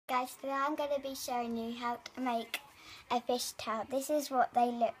Guys, today I'm going to be showing you how to make a fish tail. This is what they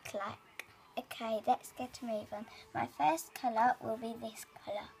look like. Okay, let's get moving. My first colour will be this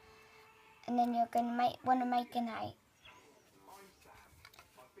colour. And then you're going to want to make an 8.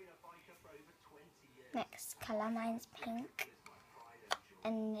 Next colour, mine's pink.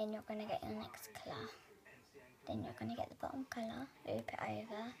 And then you're going to get your next colour. Then you're going to get the bottom colour, loop it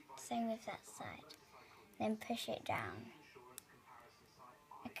over, same with that side. Then push it down.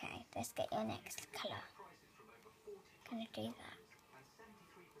 Okay, let's get your next colour. Gonna do that.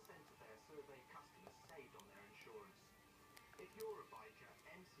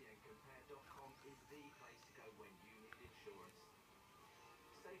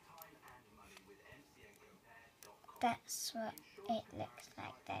 That's what it looks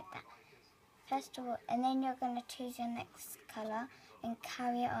like there. First of all, and then you're going to choose your next colour and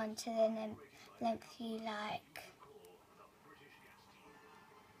carry it on to the length you like.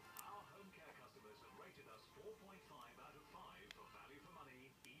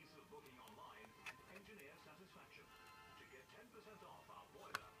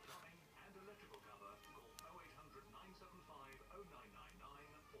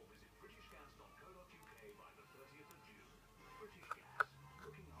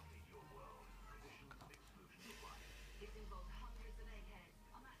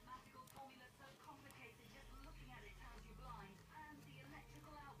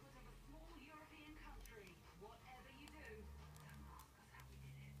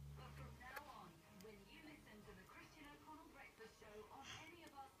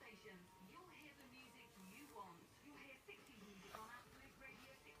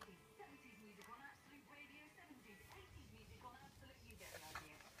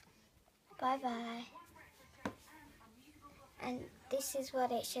 Bye bye. And this is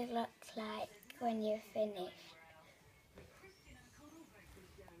what it should look like when you're finished.